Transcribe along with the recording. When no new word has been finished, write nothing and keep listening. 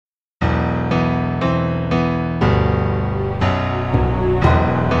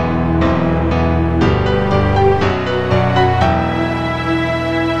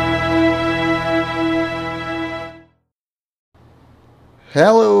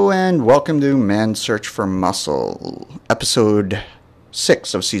Hello and welcome to Man's Search for Muscle, episode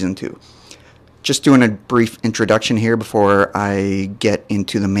 6 of season 2. Just doing a brief introduction here before I get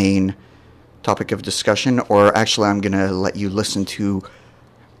into the main topic of discussion, or actually I'm going to let you listen to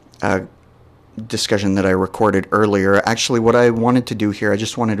a discussion that I recorded earlier. Actually, what I wanted to do here, I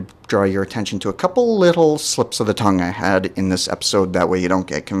just wanted to draw your attention to a couple little slips of the tongue I had in this episode, that way you don't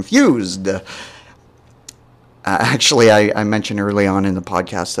get confused. I mentioned early on in the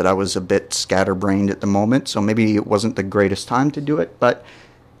podcast that I was a bit scatterbrained at the moment, so maybe it wasn't the greatest time to do it, but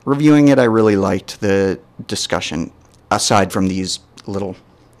reviewing it, I really liked the discussion, aside from these little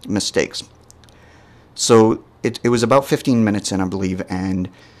mistakes. So it was about 15 minutes in, I believe, and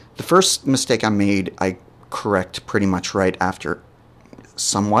the first mistake I made, I correct pretty much right after,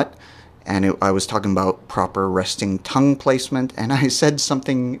 somewhat, and I was talking about proper resting tongue placement, and I said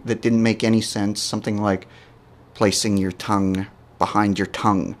something that didn't make any sense, something like placing your tongue behind your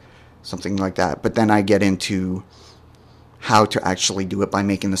tongue, something like that. But then I get into how to actually do it by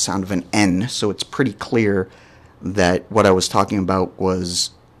making the sound of an N, so it's pretty clear that what I was talking about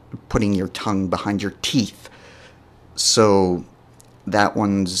was putting your tongue behind your teeth. So that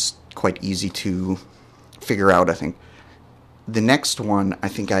one's quite easy to figure out, I think. The next one, I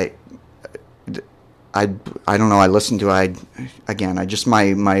think I don't know, I listened to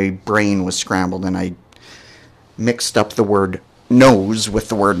my brain was scrambled and I mixed up the word nose with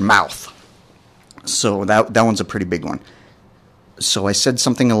the word mouth. So that one's a pretty big one. So I said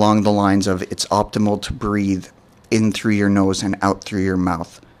something along the lines of, it's optimal to breathe in through your nose and out through your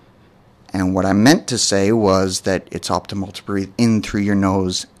mouth. And what I meant to say was that it's optimal to breathe in through your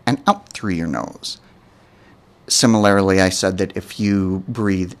nose and out through your nose. Similarly, I said that if you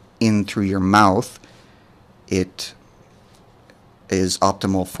breathe in through your mouth, it is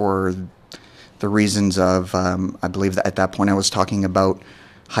optimal for the reasons of, I believe that at that point I was talking about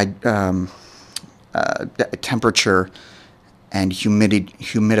temperature and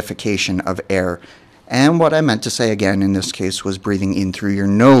humidification of air. And what I meant to say again in this case was breathing in through your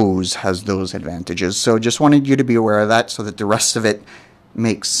nose has those advantages. So just wanted you to be aware of that so that the rest of it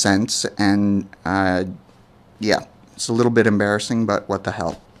makes sense. And yeah, it's a little bit embarrassing, but what the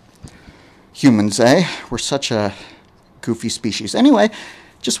hell. Humans, eh? We're such a goofy species. Anyway,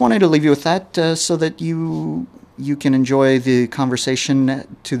 just wanted to leave you with that so that you can enjoy the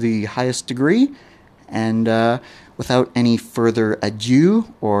conversation to the highest degree. And without any further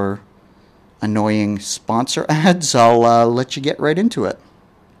ado or annoying sponsor ads, I'll let you get right into it.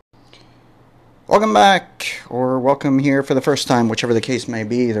 Welcome back, or welcome here for the first time, whichever the case may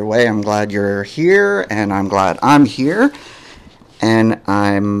be. Either way, I'm glad you're here, and I'm glad I'm here. And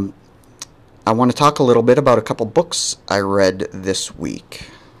I want to talk a little bit about a couple books I read this week,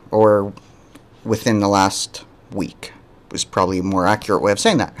 or within the last week, was probably a more accurate way of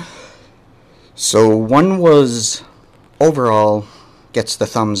saying that. So one was overall gets the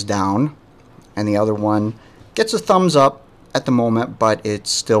thumbs down, and the other one gets a thumbs up at the moment, but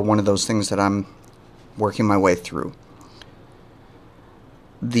it's still one of those things that I'm working my way through.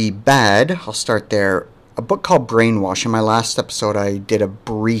 The bad, I'll start there. A book called Brainwash. In my last episode, I did a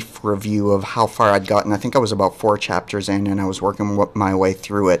brief review of how far I'd gotten. I think I was about 4 chapters in, and I was working my way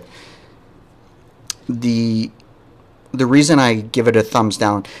through it. The reason I give it a thumbs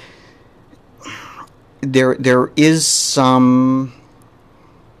down, there is some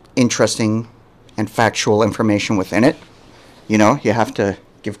interesting and factual information within it. You know, you have to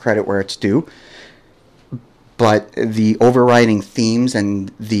give credit where it's due. But the overriding themes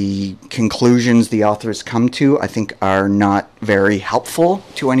and the conclusions the authors come to, I think, are not very helpful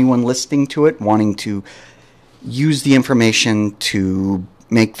to anyone listening to it, wanting to use the information to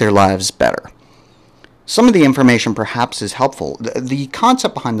make their lives better. Some of the information perhaps is helpful. The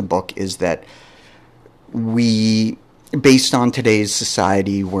concept behind the book is that we, based on today's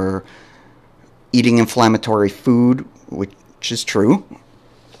society, we're eating inflammatory food, which is true,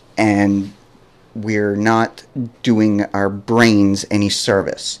 and we're not doing our brains any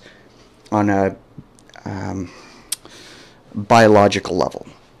service on a biological level.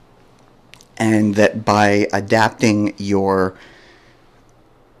 And that by adapting your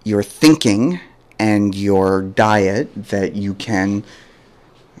thinking and your diet, that you can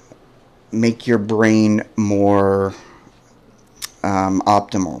make your brain more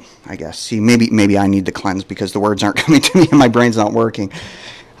optimal, I guess. See, maybe I need to cleanse because the words aren't coming to me and my brain's not working.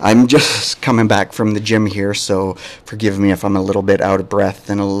 I'm just coming back from the gym here, so forgive me if I'm a little bit out of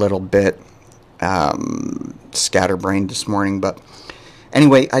breath and a little bit scatterbrained this morning. But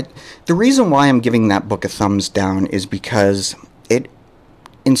anyway, the reason why I'm giving that book a thumbs down is because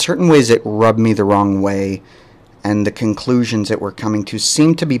in certain ways it rubbed me the wrong way and the conclusions that we're coming to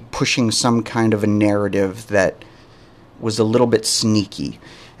seemed to be pushing some kind of a narrative that was a little bit sneaky.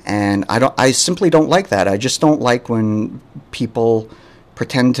 And I simply don't like that. I just don't like when people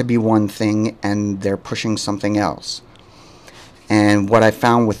pretend to be one thing and they're pushing something else. And what I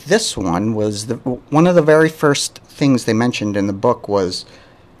found with this one was one of the very first things they mentioned in the book was,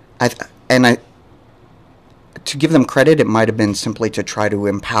 to give them credit, it might have been simply to try to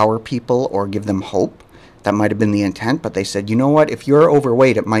empower people or give them hope. That might have been the intent, but they said, you know what, if you're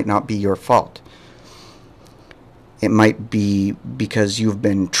overweight, it might not be your fault. It might be because you've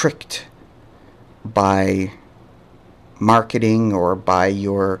been tricked by marketing or by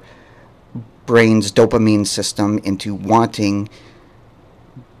your brain's dopamine system into wanting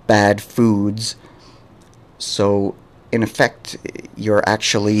bad foods. So, in effect, you're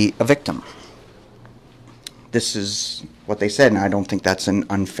actually a victim. This is what they said, and I don't think that's an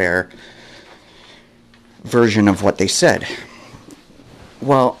unfair version of what they said.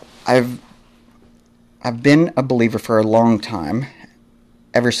 Well, I've been a believer for a long time,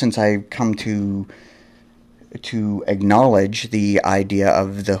 ever since I come to acknowledge the idea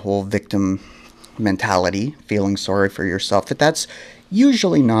of the whole victim mentality, feeling sorry for yourself, that's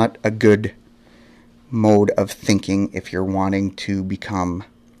usually not a good mode of thinking if you're wanting to become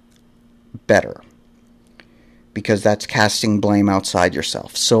better, because that's casting blame outside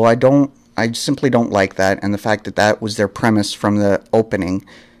yourself. So I simply don't like that, and the fact that that was their premise from the opening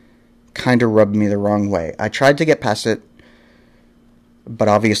kind of rubbed me the wrong way. I tried to get past it, but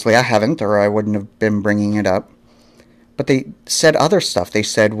obviously I haven't, or I wouldn't have been bringing it up. But they said other stuff. They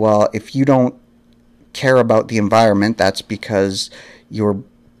said, well, if you don't care about the environment, that's because your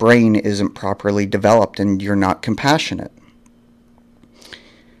brain isn't properly developed and you're not compassionate.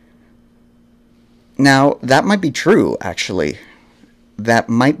 Now, that might be true, actually. That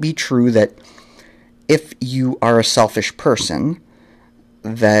might be true that if you are a selfish person,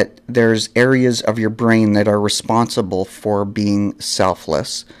 that there's areas of your brain that are responsible for being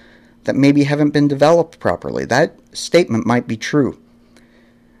selfless that maybe haven't been developed properly. That statement might be true.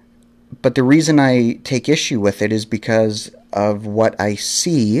 But the reason I take issue with it is because of what I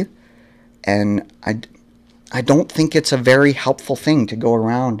see, and I don't think it's a very helpful thing to go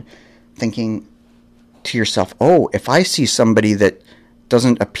around thinking to yourself, oh, if I see somebody that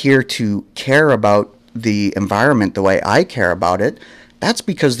doesn't appear to care about the environment the way I care about it, that's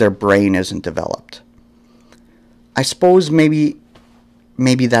because their brain isn't developed. I suppose maybe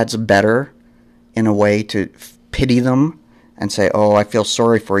that's better in a way to pity them and say, oh, I feel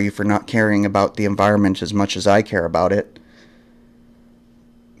sorry for you for not caring about the environment as much as I care about it.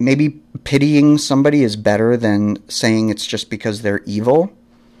 Maybe pitying somebody is better than saying it's just because they're evil,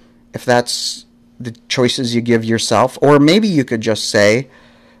 if that's the choices you give yourself. Or maybe you could just say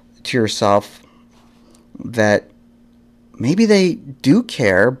to yourself that maybe they do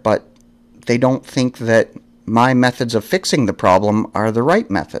care, but they don't think that my methods of fixing the problem are the right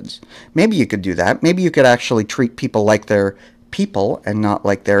methods. Maybe you could do that. Maybe you could actually treat people like they're people and not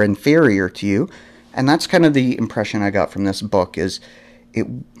like they're inferior to you. And that's kind of the impression I got from this book. Is it,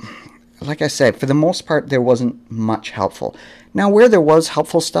 like I said, for the most part, there wasn't much helpful. Now, where there was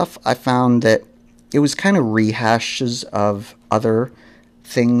helpful stuff, I found that it was kind of rehashes of other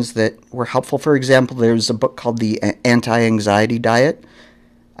things that were helpful. For example, there's a book called The Anti-Anxiety Diet.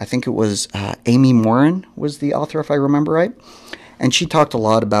 I think it was Amy Morin was the author, if I remember right. And she talked a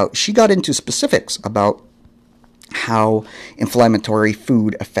lot about, she got into specifics about how inflammatory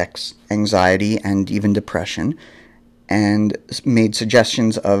food affects anxiety and even depression, and made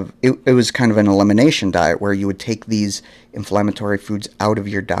suggestions of, it was kind of an elimination diet where you would take these inflammatory foods out of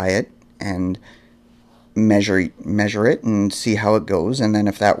your diet and measure it and see how it goes, and then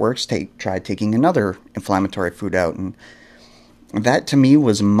if that works, try taking another inflammatory food out. And that to me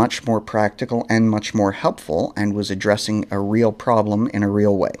was much more practical and much more helpful, and was addressing a real problem in a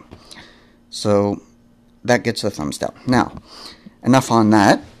real way. So that gets a thumbs down. Now, enough on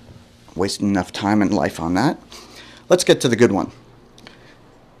that. Wasting enough time and life on that. Let's get to the good one.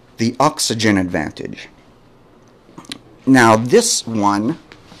 The Oxygen Advantage. Now, this one,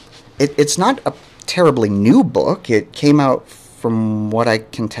 it's not a terribly new book. It came out, from what I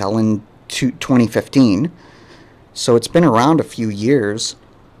can tell, in 2015. So it's been around a few years.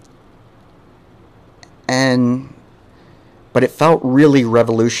 But it felt really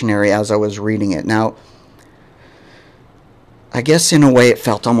revolutionary as I was reading it. Now, I guess in a way it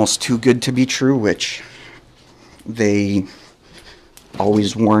felt almost too good to be true, which they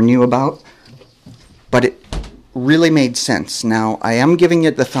always warn you about. But it really made sense. Now, I am giving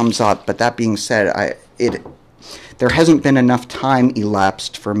it the thumbs up, but that being said, there hasn't been enough time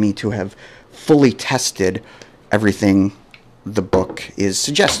elapsed for me to have fully tested everything the book is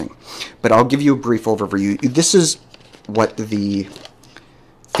suggesting. But I'll give you a brief overview. This is what the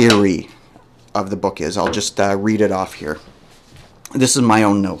theory of the book is. I'll just read it off here. This is my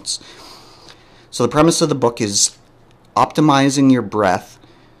own notes. So the premise of the book is optimizing your breath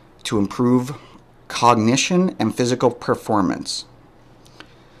to improve cognition and physical performance.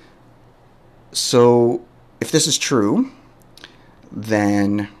 So if this is true,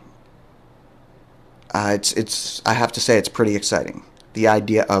 then I have to say it's pretty exciting. The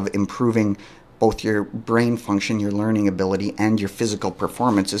idea of improving both your brain function, your learning ability, and your physical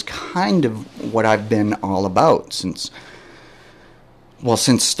performance is kind of what I've been all about since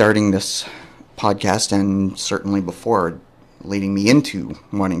starting this podcast, and certainly before, leading me into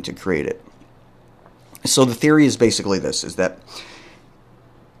wanting to create it. So the theory is basically this, is that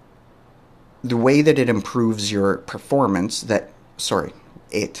the way that it improves your performance, the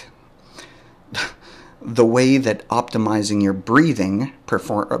way that optimizing your breathing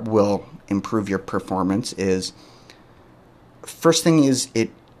will improve your performance is, first thing is,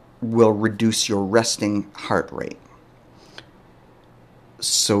 it will reduce your resting heart rate.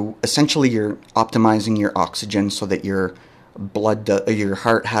 So essentially you're optimizing your oxygen so that your your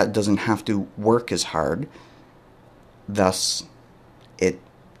heart doesn't have to work as hard. Thus,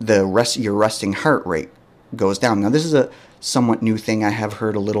 your resting heart rate goes down. Now, this is a somewhat new thing. I have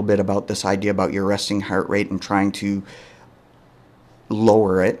heard a little bit about this idea about your resting heart rate and trying to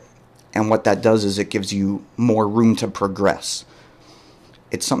lower it. And what that does is it gives you more room to progress.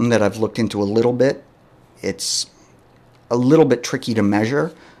 It's something that I've looked into a little bit. It's a little bit tricky to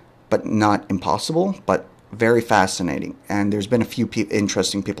measure, but not impossible, but very fascinating. And there's been a few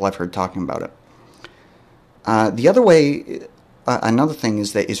interesting people I've heard talking about it. The other way, another thing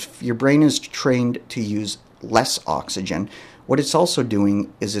is that if your brain is trained to use less oxygen, what it's also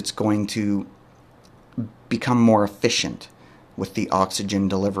doing is it's going to become more efficient with the oxygen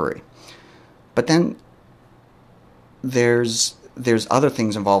delivery. But then there's other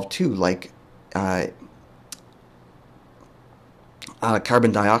things involved too, like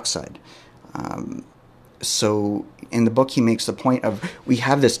carbon dioxide. So in the book, he makes the point of, we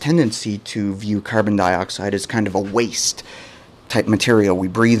have this tendency to view carbon dioxide as kind of a waste type material. We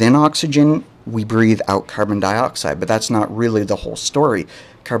breathe in oxygen, we breathe out carbon dioxide, but that's not really the whole story.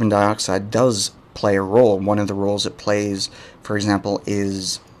 Carbon dioxide does play a role. One of the roles it plays, for example,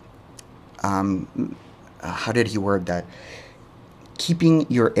 is, how did he word that? Keeping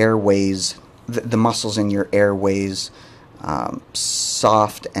your airways, the muscles in your airways,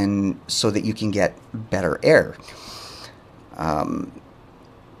 soft, and so that you can get better air.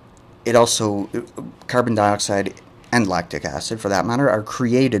 It also, carbon dioxide and lactic acid, for that matter, are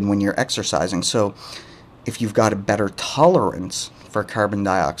created when you're exercising. So if you've got a better tolerance for carbon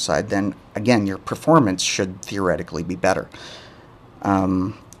dioxide, then again, your performance should theoretically be better.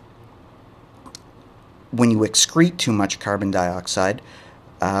 When you excrete too much carbon dioxide,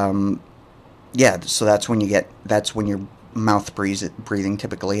 so that's when you're mouth breathing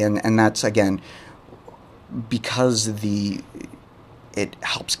typically, and that's, again, because it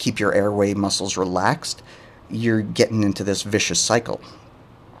helps keep your airway muscles relaxed. You're getting into this vicious cycle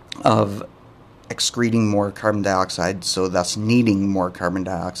of excreting more carbon dioxide, so thus needing more carbon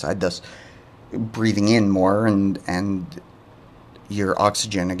dioxide, thus breathing in more, and your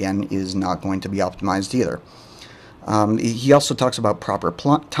oxygen, again, is not going to be optimized either. He also talks about proper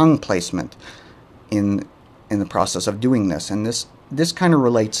tongue placement in the process of doing this, and this kind of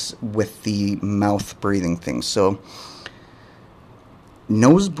relates with the mouth breathing thing. So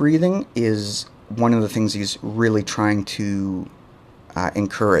nose breathing is one of the things he's really trying to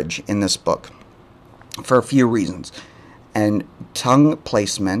encourage in this book for a few reasons. And tongue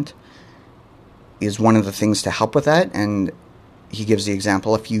placement is one of the things to help with that. And he gives the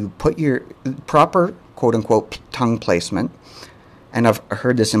example, if you put your proper quote-unquote tongue placement, and I've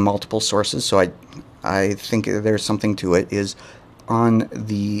heard this in multiple sources, so I think there's something to it, is on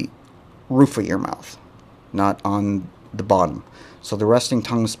the roof of your mouth, not on the bottom. So the resting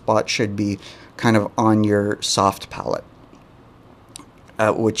tongue spot should be kind of on your soft palate.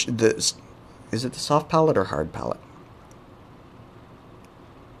 Is it the soft palate or hard palate?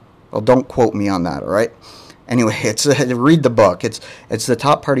 Well, don't quote me on that, all right? Anyway, read the book. It's the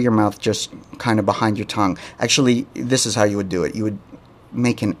top part of your mouth, just kind of behind your tongue. Actually, this is how you would do it. You would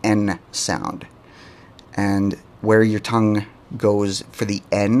make an N sound. And where your tongue goes for the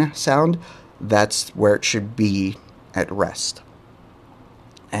N sound, that's where it should be at rest.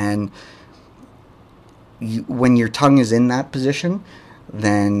 And when your tongue is in that position,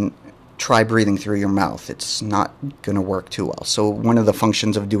 then try breathing through your mouth. It's not going to work too well. So one of the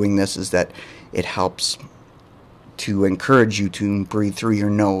functions of doing this is that it helps to encourage you to breathe through your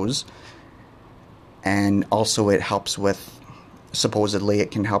nose. And also it helps with, supposedly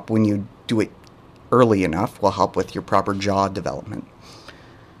it can help when you do it early enough, will help with your proper jaw development.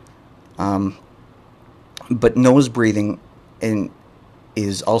 But nose breathing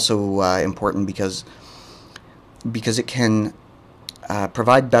is also important because it can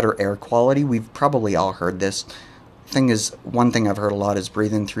provide better air quality. We've probably all heard this. One thing I've heard a lot is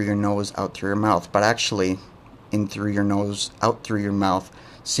breathe in through your nose, out through your mouth. But actually, in through your nose, out through your mouth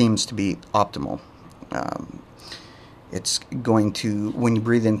seems to be optimal. It's going to, when you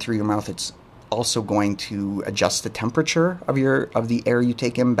breathe in through your mouth, it's also going to adjust the temperature of the air you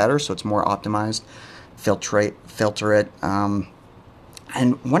take in better, so it's more optimized. Filter it.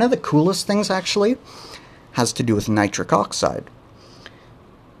 And one of the coolest things actually has to do with nitric oxide.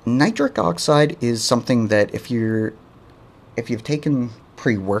 Nitric oxide is something that if you've taken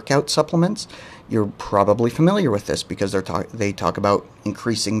pre-workout supplements, you're probably familiar with this because they talk about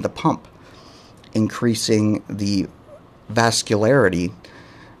increasing the pump, increasing the vascularity,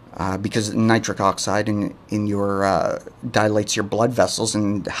 because nitric oxide in your dilates your blood vessels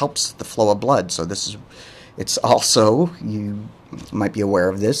and helps the flow of blood. So it's also, you might be aware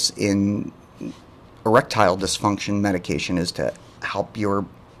of this, in erectile dysfunction medication is to help your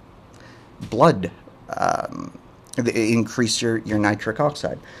blood increase your nitric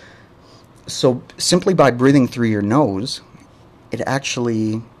oxide. So simply by breathing through your nose, it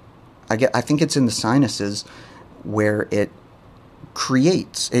actually, I think it's in the sinuses where it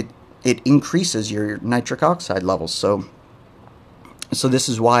increases your nitric oxide levels. So this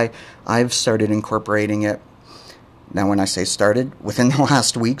is why I've started incorporating it. Now, when I say started, within the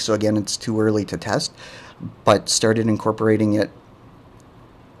last week, so again, it's too early to test, but started incorporating it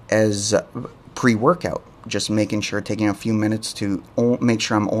as pre-workout, just making sure, taking a few minutes to make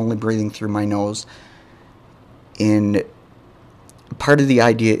sure I'm only breathing through my nose. And part of the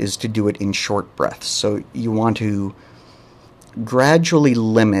idea is to do it in short breaths. So you want to gradually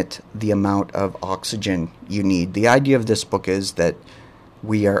limit the amount of oxygen you need. The idea of this book is that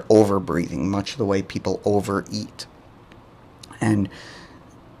we are over-breathing, much the way people overeat. And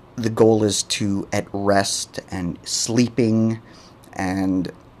the goal is to, at rest and sleeping,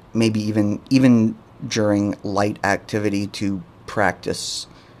 and maybe even during light activity, to practice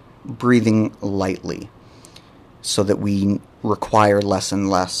breathing lightly so that we require less and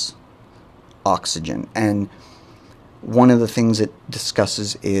less oxygen. And one of the things it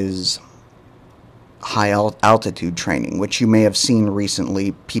discusses is high altitude training, which you may have seen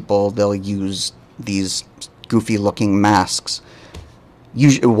recently. They'll use these goofy looking masks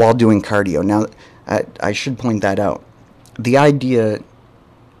usually while doing cardio. Now, I should point that out. The idea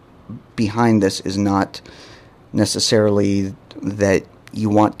behind this is not necessarily that you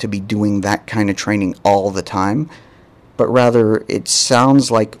want to be doing that kind of training all the time, but rather it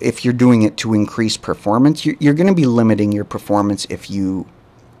sounds like if you're doing it to increase performance, you're going to be limiting your performance if you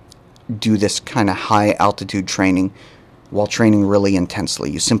do this kind of high altitude training while training really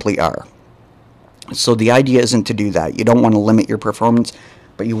intensely. You simply are. So the idea isn't to do that. You don't want to limit your performance,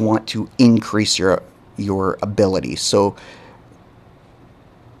 but you want to increase your ability. So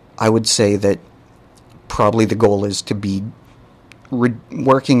I would say that probably the goal is to be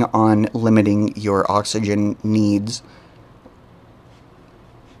working on limiting your oxygen needs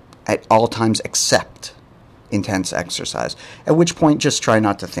at all times except intense exercise, at which point just try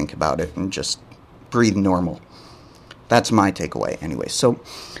not to think about it and just breathe normal. That's my takeaway anyway. So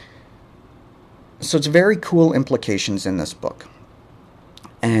it's very cool implications in this book.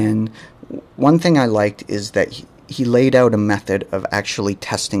 And one thing I liked is that he laid out a method of actually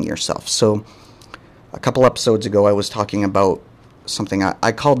testing yourself. So a couple episodes ago I was talking about something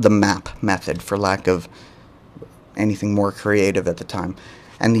I called the MAP method, for lack of anything more creative at the time.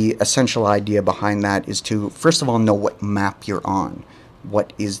 And the essential idea behind that is to, first of all, know what map you're on.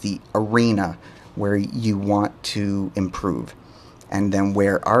 What is the arena where you want to improve? And then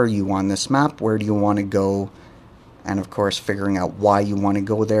where are you on this map? Where do you want to go? And of course, figuring out why you want to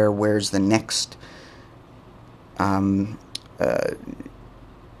go there. Where's the next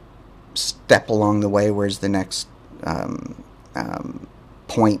step along the way? Where's the next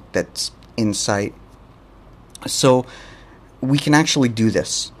point that's in sight? So we can actually do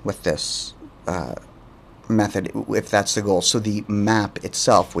this with this method if that's the goal. So the map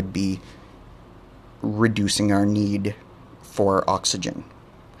itself would be reducing our need for oxygen,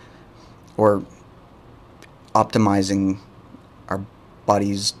 or optimizing our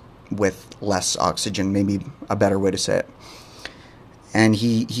bodies with less oxygen, maybe a better way to say it. And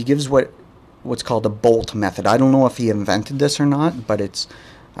he gives what's called a BOLT method. I don't know if he invented this or not, but it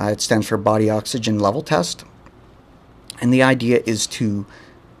stands for Body Oxygen Level Test. And the idea is to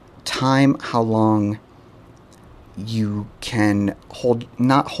time how long you can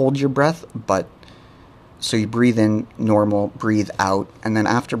not hold your breath, but so you breathe in normal, breathe out, and then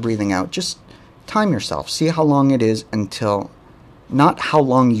after breathing out, just time yourself. See how long it is until, not how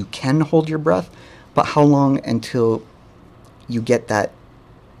long you can hold your breath, but how long until you get that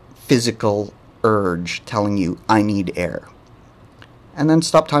physical urge telling you, I need air. And then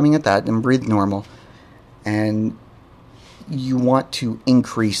stop timing at that and breathe normal. And you want to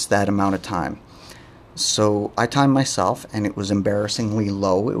increase that amount of time. So I timed myself, and it was embarrassingly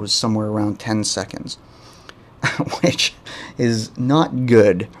low. It was somewhere around 10 seconds, which is not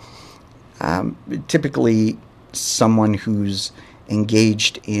good. Typically, someone who's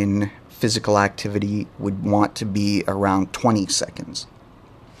engaged in physical activity would want to be around 20 seconds.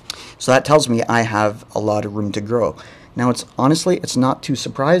 So that tells me I have a lot of room to grow. Now, it's not too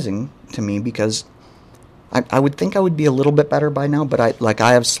surprising to me, because I would think I would be a little bit better by now, but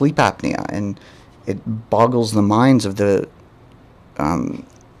I have sleep apnea, and it boggles the minds of the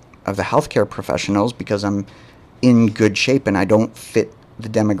healthcare professionals, because I'm in good shape and I don't fit the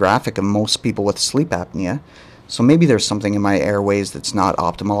demographic of most people with sleep apnea. So maybe there's something in my airways that's not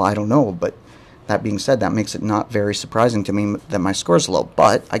optimal. I don't know. But that being said, that makes it not very surprising to me that my score's low.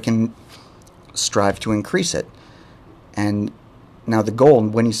 But I can strive to increase it. And now the goal,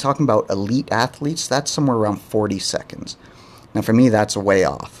 when he's talking about elite athletes, that's somewhere around 40 seconds. Now for me, that's a ways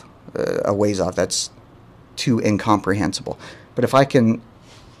off. That's too incomprehensible. But if I can,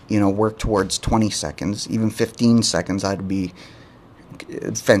 work towards 20 seconds, even 15 seconds, that'd be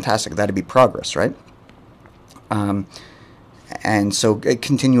fantastic. That'd be progress, right? And so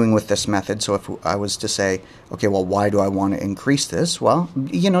continuing with this method, so if I was to say, okay, well, why do I want to increase this? Well,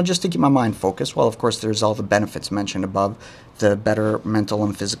 just to keep my mind focused. Well, of course, there's all the benefits mentioned above, the better mental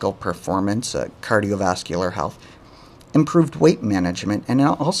and physical performance, cardiovascular health, improved weight management, and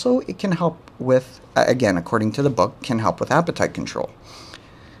also it can help with, again, according to the book, can help with appetite control.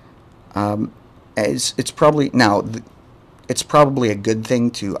 It's probably a good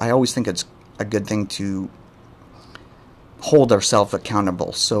thing to, I always think it's a good thing to hold ourselves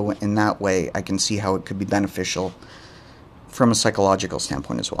accountable. So in that way, I can see how it could be beneficial from a psychological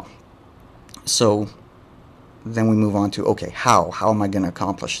standpoint as well. So then we move on to, okay, how am I going to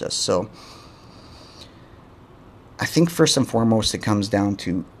accomplish this? So I think first and foremost, it comes down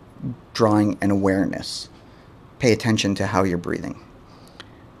to drawing an awareness. Pay attention to how you're breathing,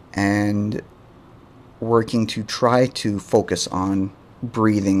 and working to try to focus on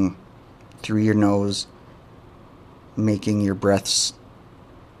breathing through your nose, making your breaths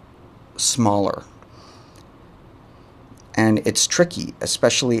smaller. And it's tricky,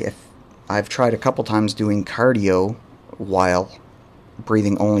 especially if I've tried a couple times doing cardio while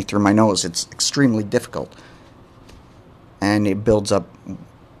breathing only through my nose. It's extremely difficult. And it builds up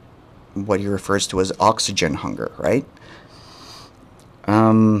what he refers to as oxygen hunger, right?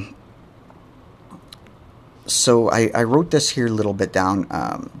 So I wrote this here a little bit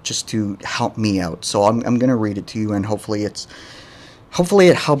down just to help me out. So I'm going to read it to you, and hopefully it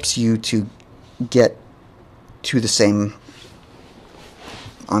helps you to get to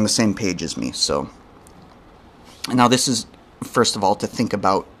on the same page as me. So now this is, first of all, to think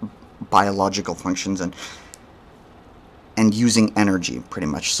about biological functions and using energy, pretty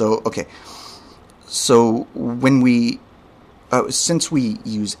much. So, okay. So when since we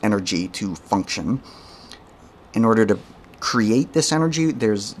use energy to function, in order to create this energy,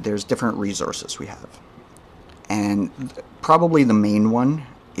 there's different resources we have. And probably the main one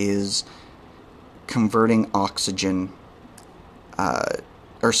is converting oxygen,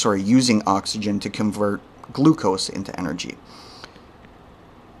 using oxygen to convert glucose into energy.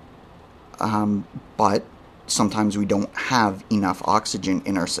 But sometimes we don't have enough oxygen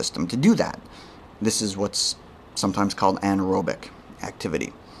in our system to do that. This is what's sometimes called anaerobic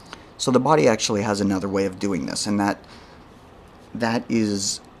activity. So the body actually has another way of doing this, and that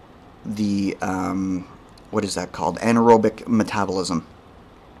is the, what is that called? Anaerobic metabolism,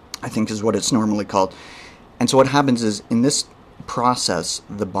 I think is what it's normally called. And so what happens is, in this process,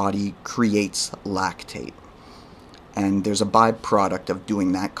 the body creates lactate. And there's a byproduct of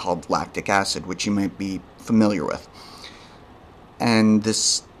doing that called lactic acid, which you might be familiar with. And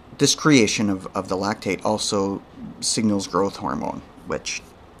this creation of the lactate also signals growth hormone, which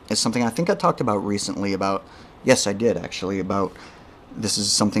is something I think I talked about recently yes, I did actually, about this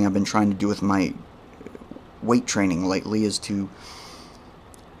is something I've been trying to do with my weight training lately, is to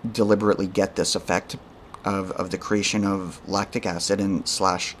deliberately get this effect of the creation of lactic acid and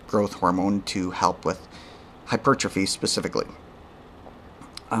 / growth hormone to help with hypertrophy specifically.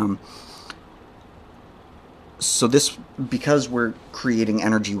 So this, because we're creating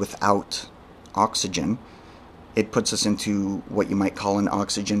energy without oxygen, it puts us into what you might call an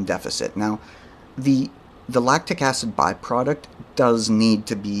oxygen deficit. Now, the lactic acid byproduct does need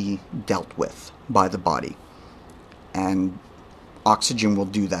to be dealt with by the body, and oxygen will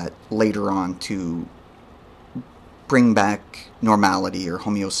do that later on to bring back normality or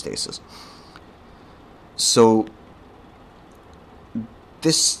homeostasis. So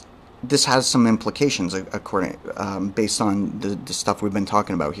this has some implications according based on the stuff we've been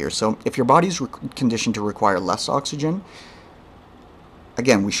talking about here. So if your body's conditioned to require less oxygen,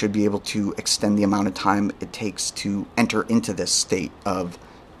 again, we should be able to extend the amount of time it takes to enter into this state of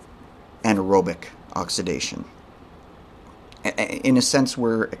anaerobic oxidation. In a sense,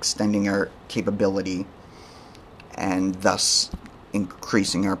 we're extending our capability and thus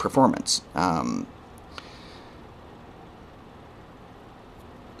increasing our performance.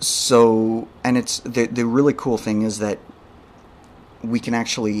 And it's the really cool thing is that we can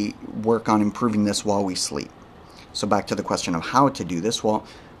actually work on improving this while we sleep. So back to the question of how to do this. Well,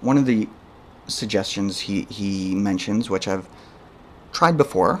 one of the suggestions he mentions, which I've tried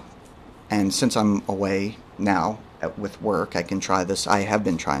before, and since I'm away now with work, I can try this. I have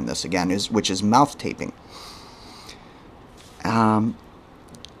been trying this again, which is mouth taping.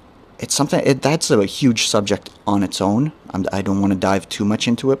 It's something that's a huge subject on its own. I don't want to dive too much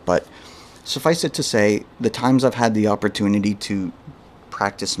into it, but suffice it to say, the times I've had the opportunity to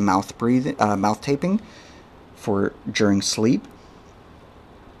practice mouth taping during sleep,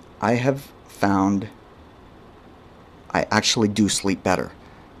 I have found I actually do sleep better.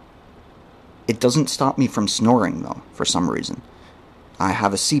 It doesn't stop me from snoring, though, for some reason. I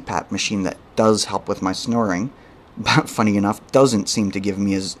have a CPAP machine that does help with my snoring, but funny enough, doesn't seem to give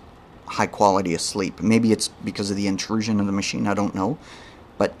me as high quality of sleep. Maybe it's because of the intrusion of the machine, I don't know.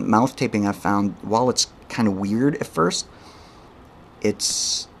 But mouth taping, I found, while it's kind of weird at first,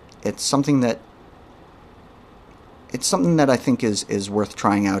 it's something that I think is worth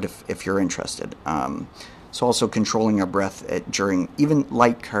trying out if you're interested. So also controlling our breath during even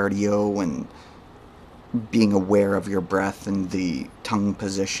light cardio and being aware of your breath and the tongue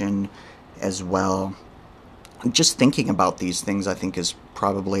position as well. Just thinking about these things, I think, is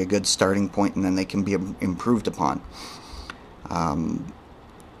probably a good starting point, and then they can be improved upon.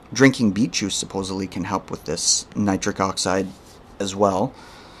 Drinking beet juice supposedly can help with this nitric oxide as well.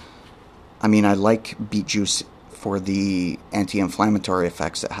 I mean, I like beet juice for the anti-inflammatory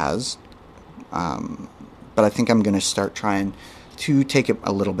effects it has, but I think I'm going to start trying to take it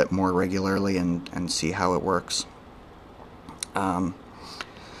a little bit more regularly and see how it works.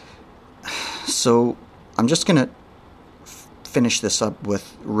 So I'm just going to finish this up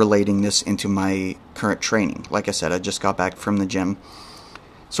with relating this into my current training. Like I said, I just got back from the gym.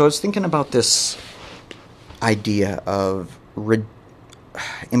 So I was thinking about this idea of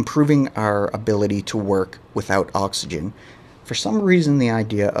improving our ability to work without oxygen. For some reason, the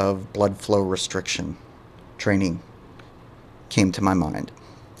idea of blood flow restriction training came to my mind,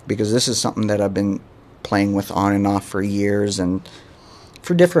 because this is something that I've been playing with on and off for years and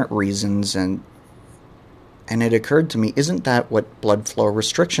for different reasons, and it occurred to me, isn't that what blood flow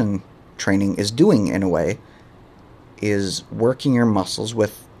restriction training is doing in a way? Is working your muscles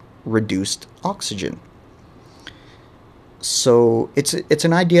with reduced oxygen. So it's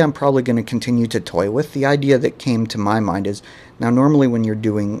an idea I'm probably going to continue to toy with. The idea that came to my mind is, now normally when you're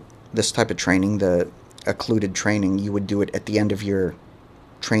doing this type of training, the occluded training, you would do it at the end of your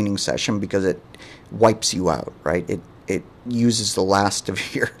training session because it wipes you out, right? It uses the last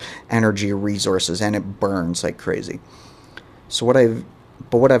of your energy resources and it burns like crazy. So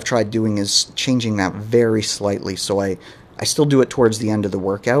what I've tried doing is changing that very slightly. So I still do it towards the end of the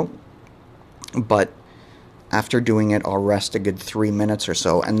workout, but after doing it, I'll rest a good 3 minutes or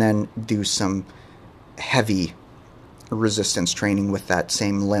so and then do some heavy resistance training with that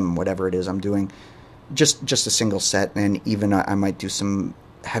same limb, whatever it is I'm doing. Just a single set, and even I might do some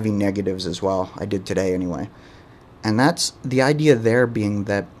heavy negatives as well. I did today anyway. And that's the idea there, being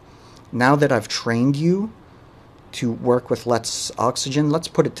that now that I've trained you to work with less oxygen, let's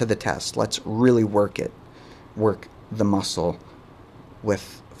put it to the test. Let's really work the muscle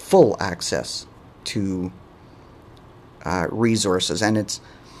with full access to resources. And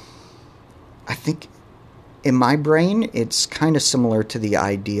I think in my brain, it's kind of similar to the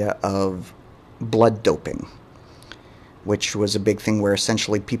idea of blood doping, which was a big thing where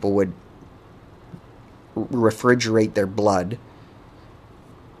essentially people would refrigerate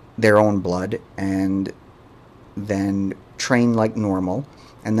their own blood, and then train like normal,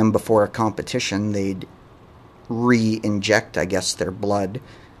 and then before a competition they'd re-inject, I guess, their blood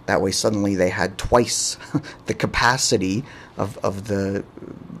That way suddenly they had twice the capacity of the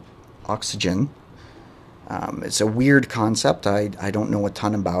oxygen. It's a weird concept. I don't know a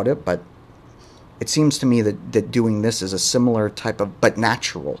ton about it, but it seems to me that doing this is a similar type of, but a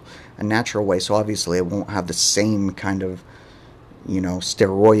natural way. So obviously it won't have the same kind of,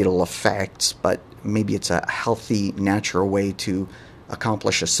 steroidal effects, but maybe it's a healthy, natural way to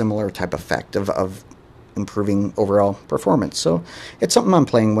accomplish a similar type effect of improving overall performance. So it's something I'm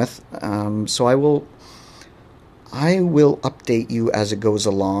playing with. So I will update you as it goes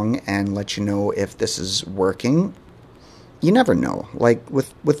along and let you know if this is working. You never know. Like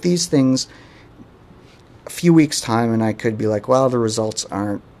with these things, a few weeks time and I could be like, well, the results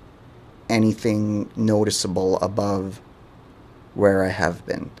aren't anything noticeable above where I have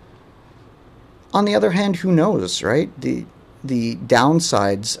been. On the other hand, who knows, right? The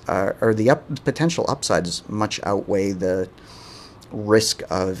downsides or the potential upsides much outweigh the risk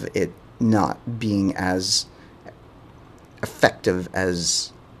of it not being as effective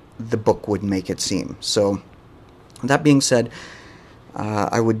as the book would make it seem. So that being said,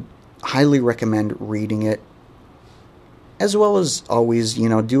 I would highly recommend reading it, as well as always,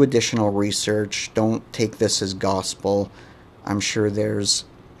 do additional research. Don't take this as gospel. I'm sure there's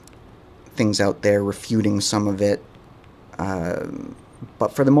things out there refuting some of it,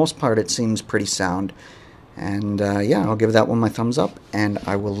 but for the most part, it seems pretty sound. And I'll give that one my thumbs up, and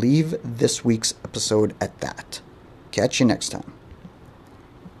I will leave this week's episode at that. Catch you next time.